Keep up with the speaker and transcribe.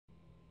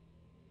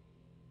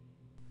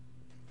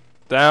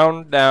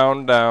Down,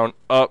 down, down,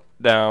 up,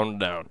 down,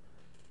 down.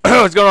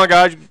 What's going on,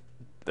 guys?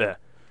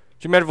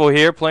 Jukematerful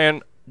here,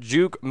 playing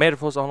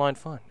Jukematerful's online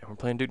fun, and we're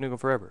playing Duke Nukem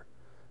Forever.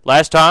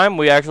 Last time,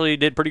 we actually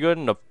did pretty good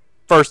in the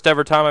first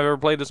ever time I've ever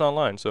played this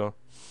online, so...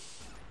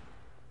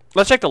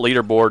 Let's check the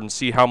leaderboard and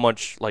see how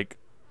much, like,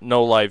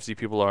 no lives these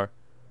people are.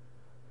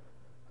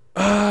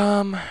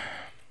 I'm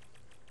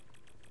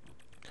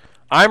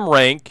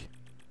rank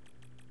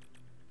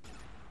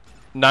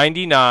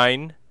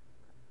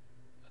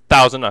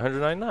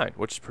 99,999,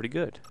 which is pretty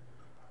good.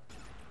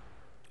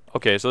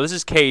 Okay, so this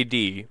is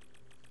KD.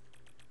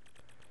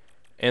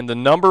 And the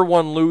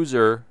 #1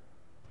 loser,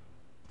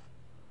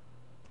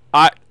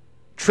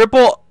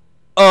 Triple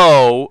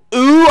O.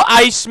 Ooh,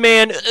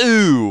 Iceman,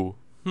 ooh.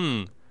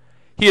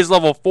 He is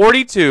level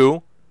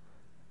 42.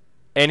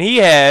 And he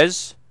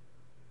has...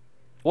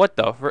 What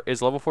the?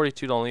 Is level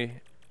 42 the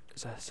only...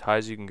 Is that as high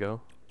as you can go?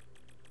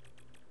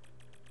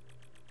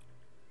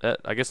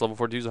 I guess level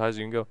 42 is as high as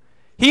you can go.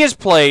 He has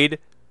played...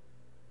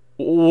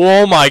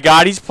 Oh my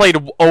god, he's played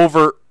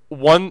over...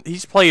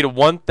 He's played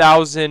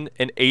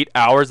 1,008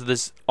 hours of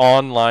this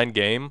online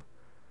game.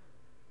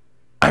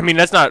 I mean,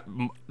 that's not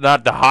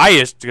the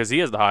highest, because he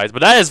has the highest,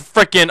 but that is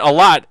freaking a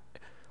lot.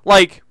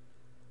 Like,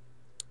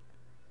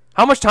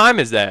 how much time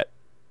is that?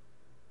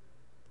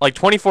 Like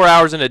 24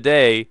 hours in a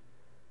day.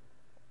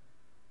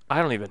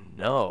 I don't even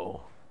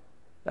know.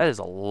 That is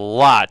a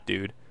lot,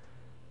 dude.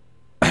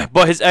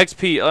 But his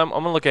XP, I'm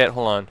gonna look at,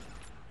 hold on.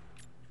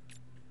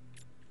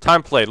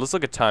 Time played. Let's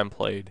look at time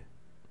played.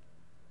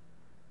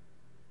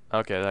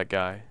 Okay, that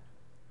guy.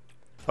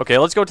 Okay,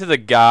 let's go to the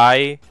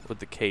guy with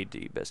the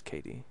KD, best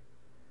KD.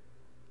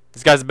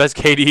 This guy's the best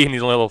KD and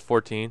he's only level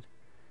 14.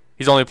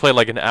 He's only played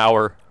like an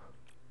hour.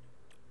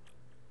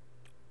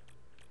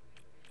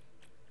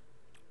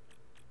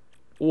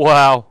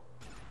 Wow.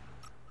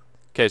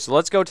 Okay, so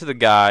let's go to the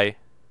guy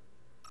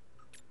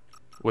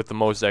with the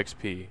most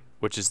XP,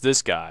 which is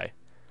this guy.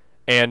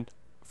 And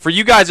for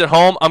you guys at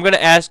home, I'm going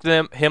to ask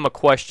him a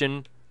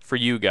question for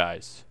you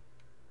guys.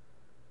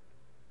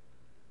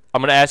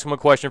 I'm gonna ask him a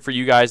question for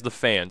you guys, the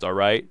fans. All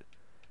right.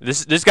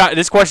 This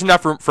question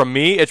not from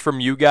me. It's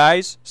from you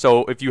guys.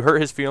 So if you hurt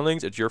his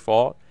feelings, it's your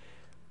fault.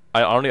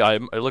 I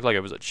looked like it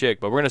was a chick,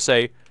 but we're gonna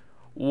say,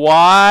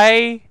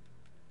 why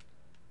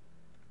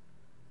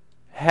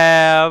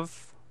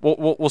have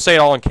we'll say it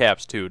all in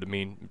caps too to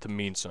mean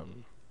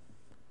something.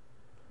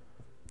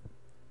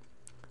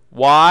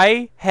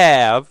 Why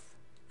have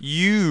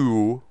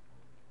you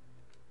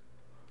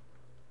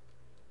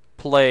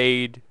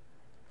played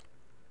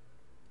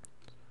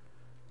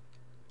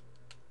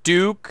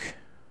Duke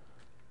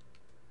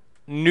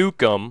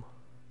Nukem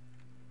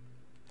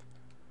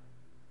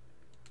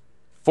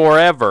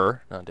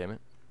Forever? Oh, damn it.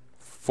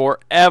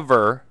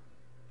 Forever.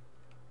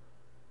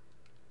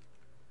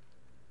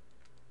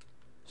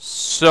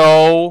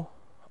 So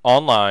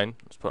online.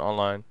 Let's put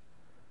online.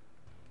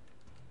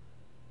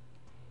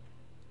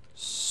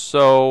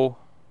 So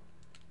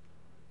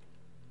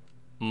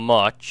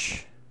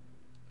much.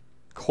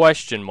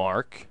 Question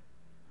mark.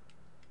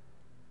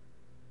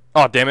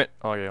 Oh, damn it.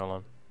 Okay, hold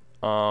on.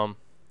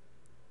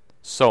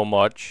 So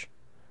much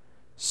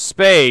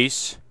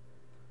space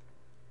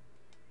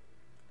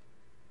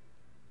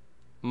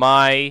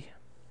my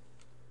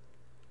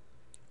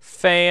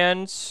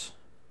fans.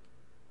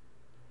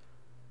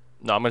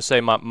 No, I'm gonna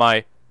say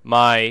my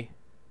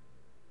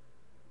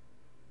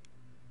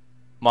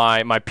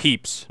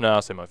peeps. No,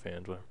 I'll say my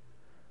fans.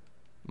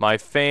 My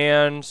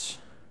fans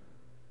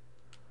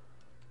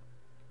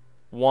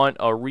want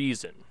a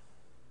reason.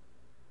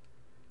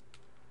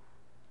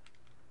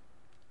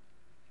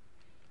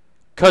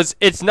 Cause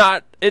I'm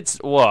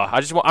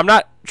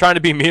not trying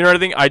to be mean or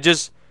anything.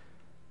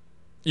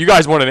 You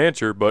guys want an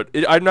answer, but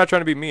I'm not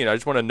trying to be mean. I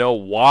just want to know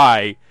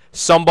why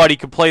somebody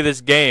could play this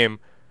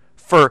game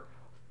for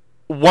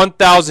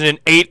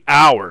 1,008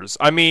 hours.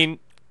 I mean,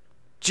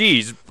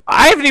 geez,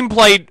 I haven't even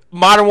played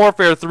Modern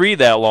Warfare 3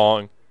 that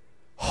long.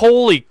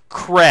 Holy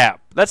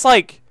crap. That's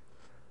like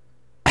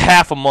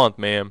half a month,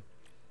 man.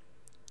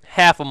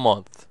 Half a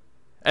month.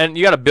 And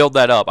you got to build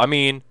that up. I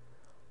mean,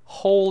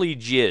 holy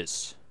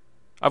jizz.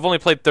 I've only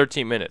played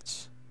 13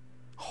 minutes.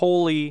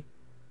 Holy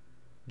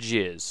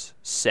jizz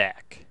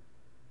sack.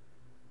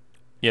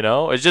 You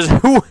know, it's just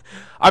who.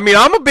 I mean,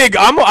 I'm a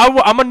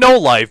no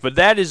life, but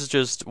that is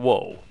just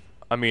whoa.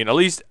 I mean, at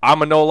least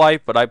I'm a no life,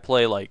 but I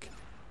play like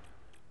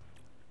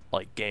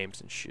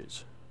games and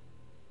shiz.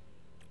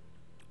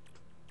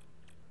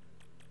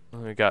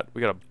 We got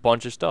a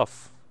bunch of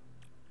stuff.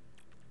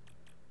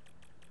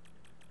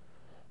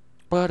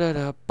 I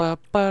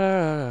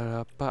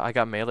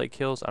got melee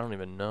kills. I don't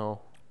even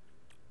know.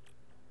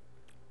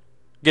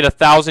 Get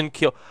 1,000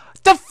 kills.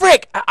 The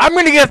frick! I'm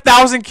gonna get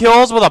 1,000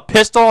 kills with a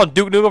pistol on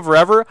Duke Nukem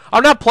Forever?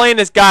 I'm not playing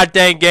this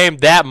goddamn game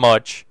that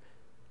much.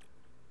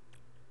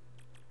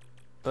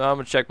 I'm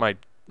gonna check my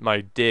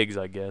digs,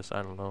 I guess.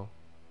 I don't know.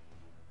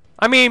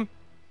 I mean,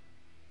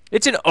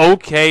 it's an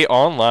okay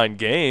online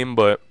game,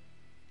 but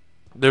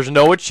there's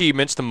no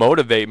achievements to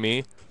motivate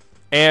me.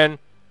 And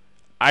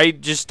I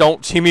just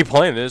don't see me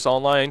playing this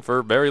online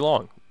for very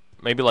long.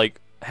 maybe like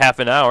half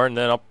an hour, and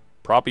then I'll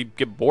probably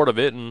get bored of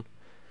it and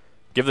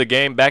give the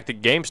game back to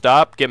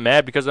GameStop, get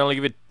mad because I only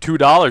give it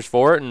 $2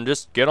 for it, and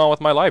just get on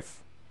with my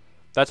life.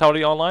 That's how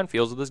the online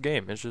feels with this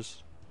game. It's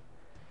just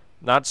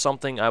not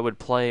something I would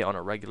play on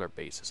a regular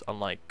basis,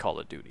 unlike Call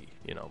of Duty,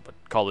 you know. But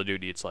Call of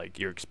Duty, it's like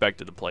you're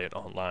expected to play it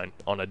online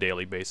on a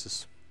daily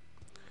basis.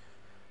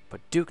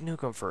 But Duke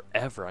Nukem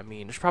Forever, I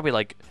mean, there's probably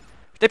like,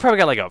 they probably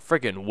got like a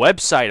freaking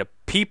website of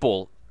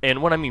people,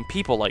 and when I mean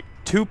people, like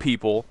 2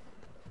 people.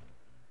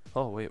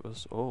 Oh, wait, it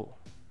was, oh.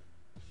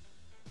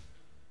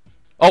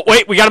 Oh,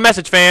 wait, we got a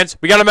message, fans.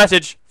 We got a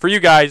message for you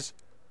guys.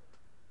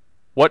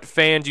 What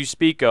fans you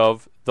speak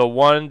of, the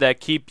one that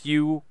keep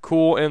you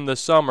cool in the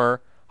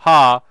summer.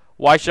 Ha,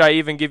 why should I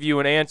even give you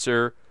an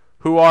answer?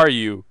 Who are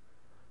you?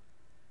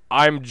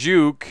 I'm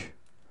Juke.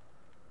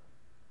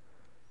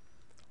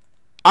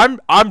 I'm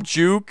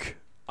Juke.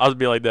 I'll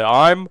be like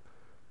that.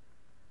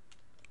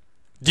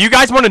 Do you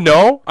guys want to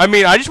know? I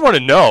mean, I just want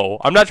to know.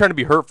 I'm not trying to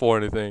be hurtful or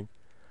anything.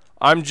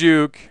 I'm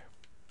Juke.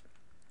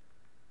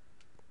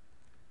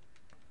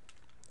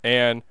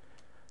 And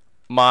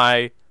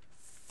my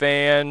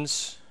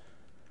fans,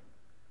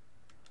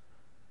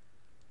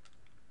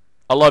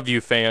 I love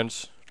you,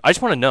 fans. I just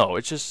want to know.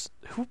 It's just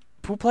who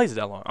plays it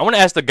that long? I want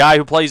to ask the guy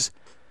who plays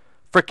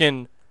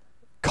frickin'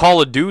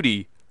 Call of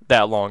Duty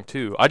that long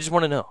too. I just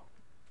want to know.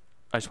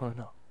 I just want to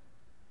know.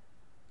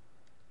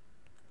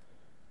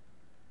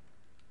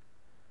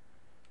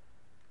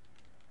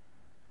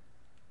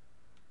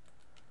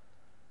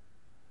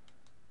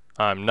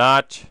 I'm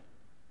not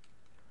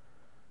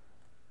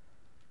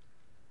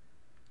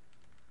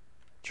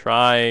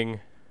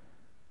trying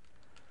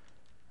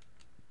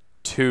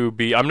to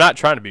be, I'm not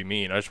trying to be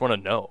mean. I just want to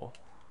know.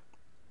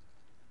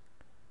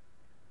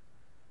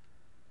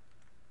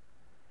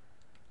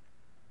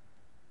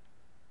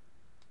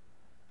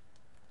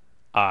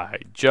 I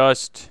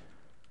just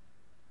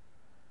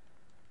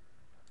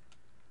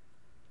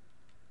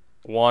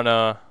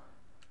wanna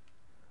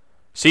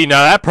see,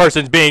 now that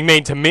person's being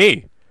mean to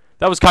me.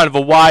 That was kind of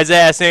a wise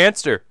ass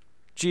answer.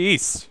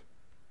 Jeez.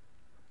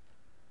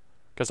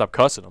 Guess I'm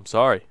cussing. I'm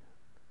sorry.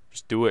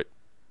 Just do it.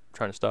 I'm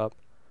trying to stop.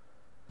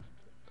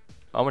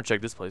 I'm gonna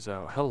check this place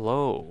out.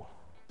 Hello.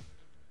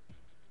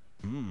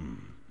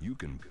 You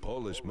can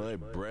polish my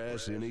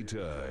brass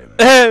anytime.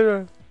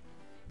 I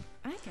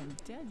can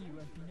tell you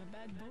have been a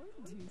bad boy,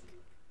 Duke,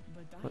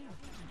 but I have been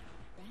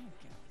a bad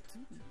girl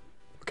too.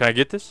 Can I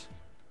get this?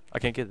 I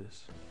can't get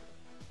this.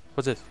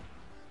 What's this?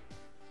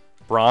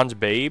 Bronze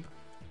Babe?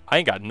 I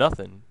ain't got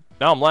nothing.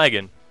 Now I'm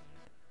lagging.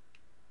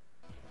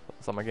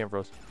 I thought my game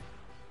froze.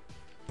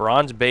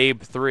 Bronze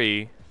Babe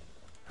 3.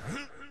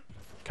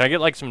 Can I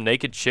get like some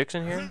naked chicks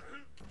in here?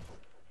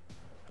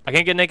 I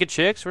can't get naked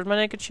chicks? Where's my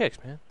naked chicks,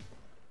 man?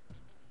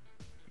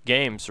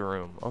 Games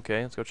room.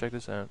 Okay, let's go check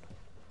this out.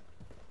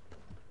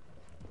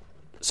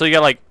 So you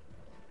got like,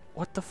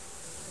 what the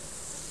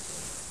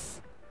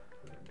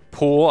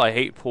pool. I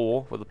hate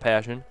pool with a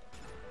passion.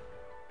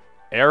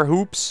 Air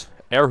hoops.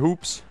 Air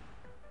hoops.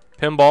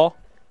 Pinball.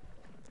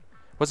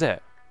 What's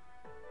that?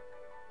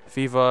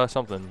 Viva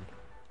something.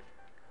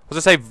 What's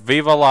it say?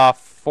 Viva la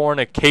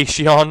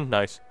fornication.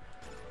 Nice.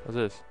 What's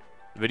this?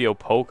 Video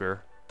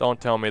poker. Don't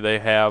tell me they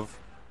have.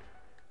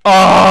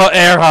 Oh,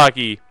 air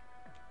hockey.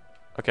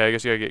 Okay, I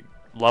guess you gotta get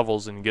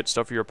levels and get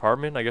stuff for your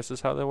apartment. I guess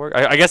that's how that works.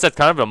 I guess that's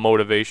kind of a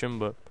motivation,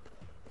 but.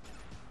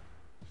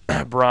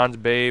 Bronze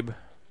Babe.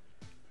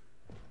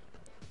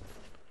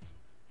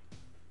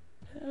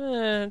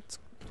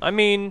 I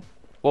mean,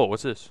 whoa,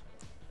 what's this?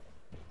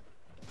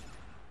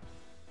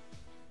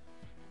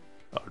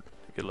 Oh,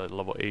 get like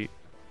level 8.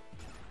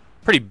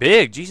 Pretty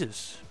big,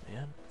 Jesus,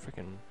 man.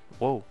 Freaking,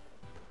 whoa.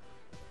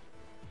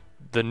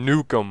 The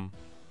Nukem.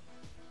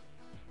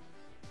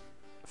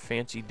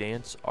 Fancy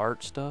dance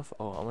art stuff.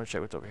 Oh, I'm gonna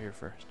check what's over here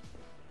first.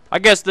 I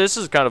guess this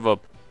is kind of a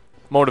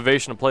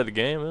motivation to play the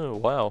game. Oh,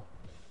 wow.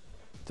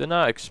 Did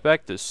not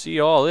expect to see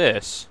all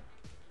this.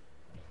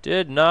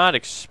 Did not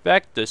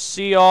expect to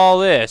see all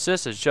this.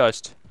 This is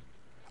just...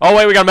 Oh,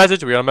 wait, we got a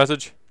message. We got a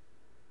message.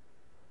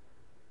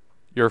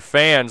 Your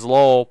fans,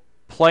 lol.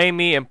 Play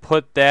me and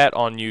put that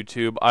on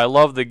YouTube. I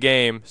love the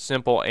game.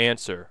 Simple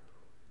answer.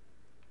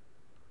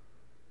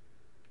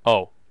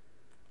 Oh.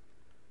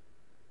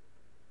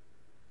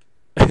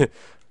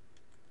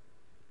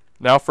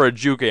 Now for a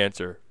Juke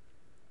answer.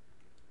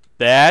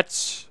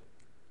 That's...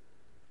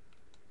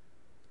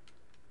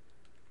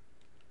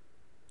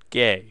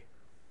 gay.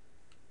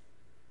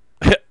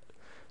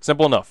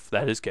 Simple enough.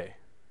 That is gay.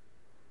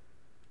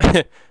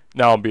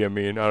 Now I'm being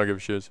mean. I don't give a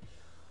shit.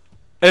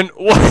 And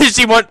what does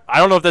he want? I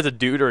don't know if that's a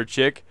dude or a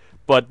chick,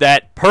 but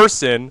that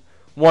person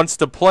wants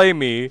to play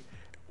me,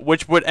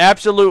 which would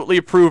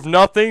absolutely prove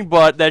nothing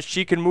but that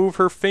she can move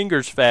her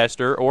fingers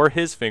faster, or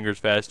his fingers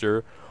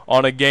faster,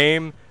 on a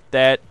game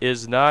that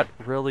is not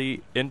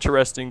really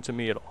interesting to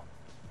me at all.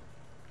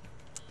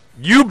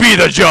 You be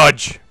the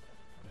judge!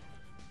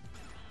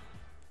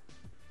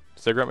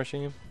 Cigarette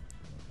machine?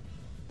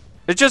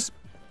 It's just...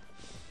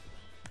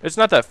 It's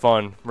not that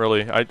fun,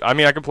 really. I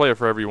mean, I can play it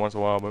for every once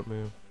in a while, but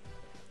man.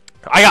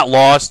 I got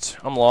lost.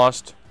 I'm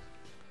lost.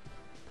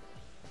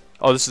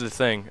 Oh, this is the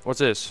thing. What's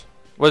this?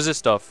 What is this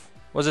stuff?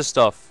 What's this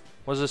stuff?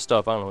 What's this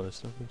stuff? I don't know what this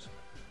stuff is.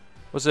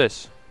 What's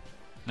this?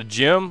 The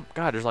gym?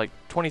 God, there's like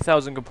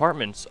 20,000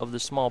 compartments of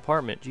this small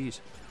apartment. Jeez.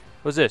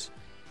 What's this?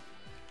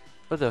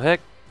 What the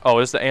heck? Oh,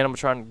 it's the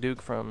animatronic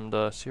Duke from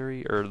the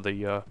series, or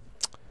the,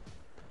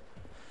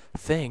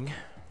 thing.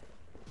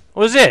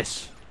 What is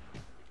this?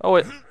 Oh,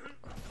 it...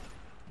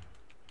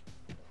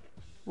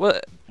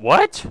 What?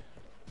 What?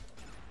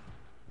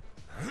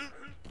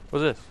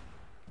 What's this?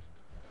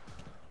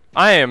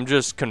 I am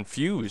just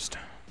confused.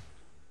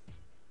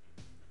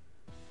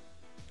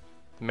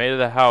 Made of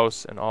the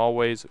house and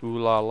always ooh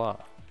la la.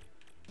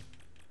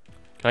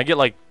 Can I get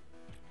like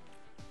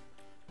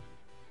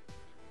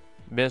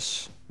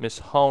Miss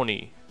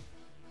Honey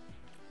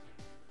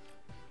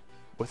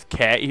with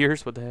cat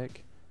ears? What the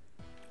heck?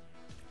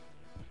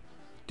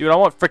 Dude, I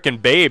want frickin'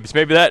 babes.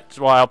 Maybe that's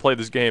why I'll play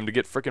this game, to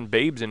get frickin'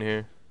 babes in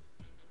here.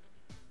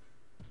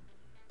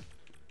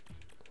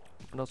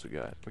 What else we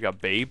got? We got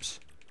babes.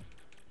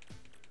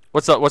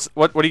 What's up?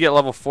 What do you get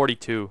level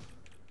 42?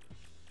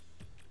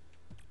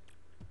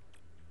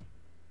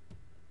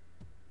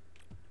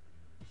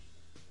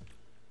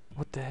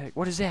 What the heck?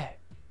 What is that?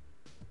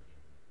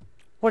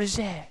 What is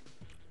that?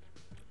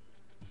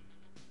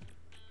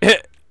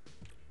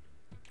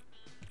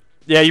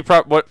 Yeah, you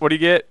what do you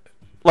get?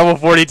 Level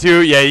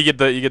 42? Yeah, you get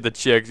the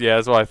chicks. Yeah,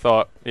 that's what I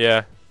thought.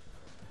 Yeah.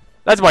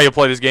 That's why you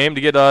play this game,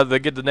 to get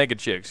the naked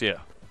chicks, yeah.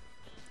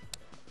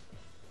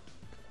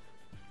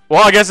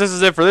 Well, I guess this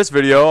is it for this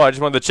video. I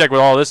just wanted to check what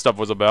all this stuff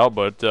was about,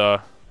 but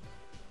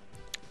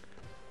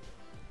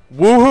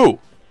woohoo!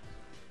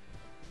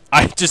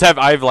 I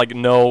have like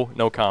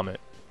no comment.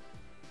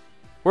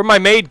 Where'd my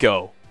maid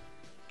go?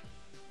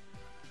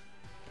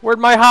 Where'd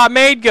my hot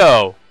maid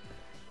go?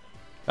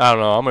 I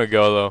don't know. I'm gonna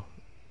go though.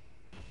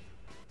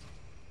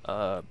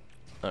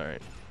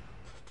 Alright.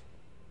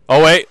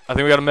 Oh wait, I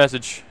think we got a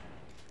message.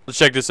 Let's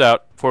check this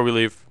out before we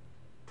leave.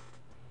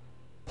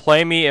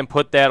 Play me and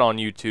put that on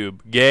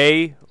YouTube.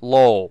 Gay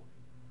lol.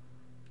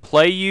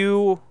 Play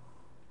you.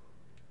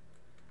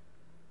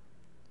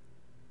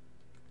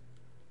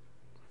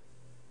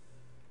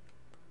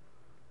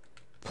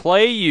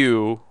 Play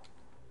you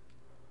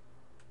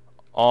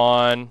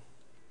on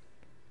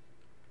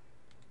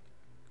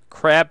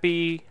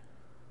crappy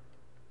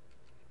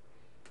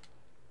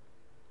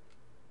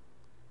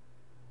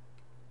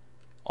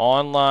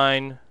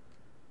online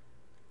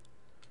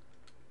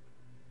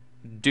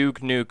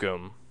Duke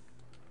Nukem,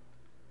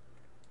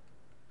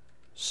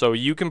 so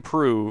you can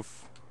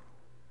prove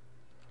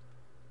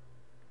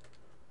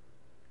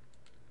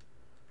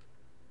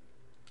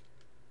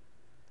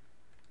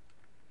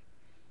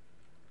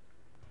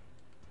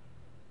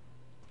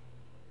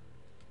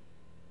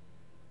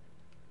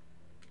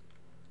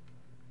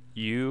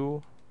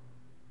you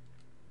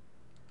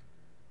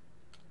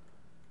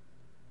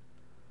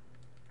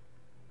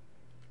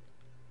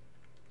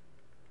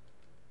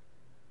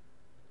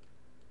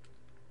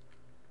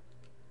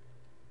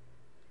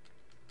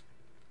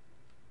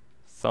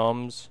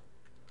thumbs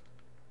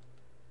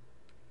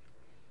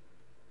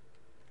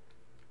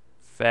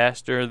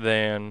faster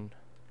than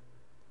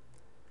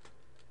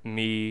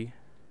me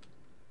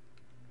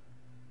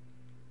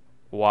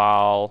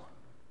while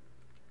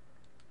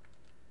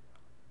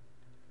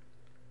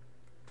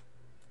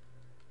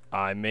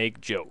I make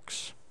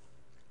jokes.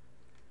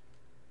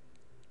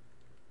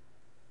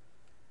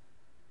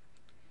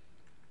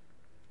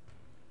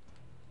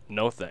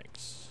 No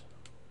thanks.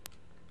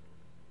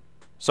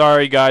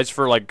 Sorry guys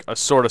for like a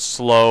sort of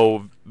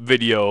slow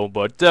video,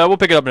 but we'll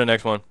pick it up in the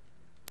next one.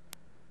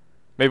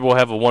 Maybe we'll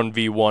have a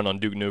 1v1 on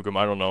Duke Nukem,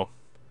 I don't know.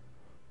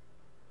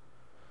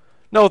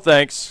 No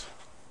thanks.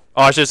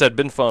 Oh, I should have said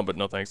been fun, but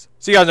no thanks.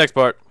 See you guys next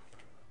part.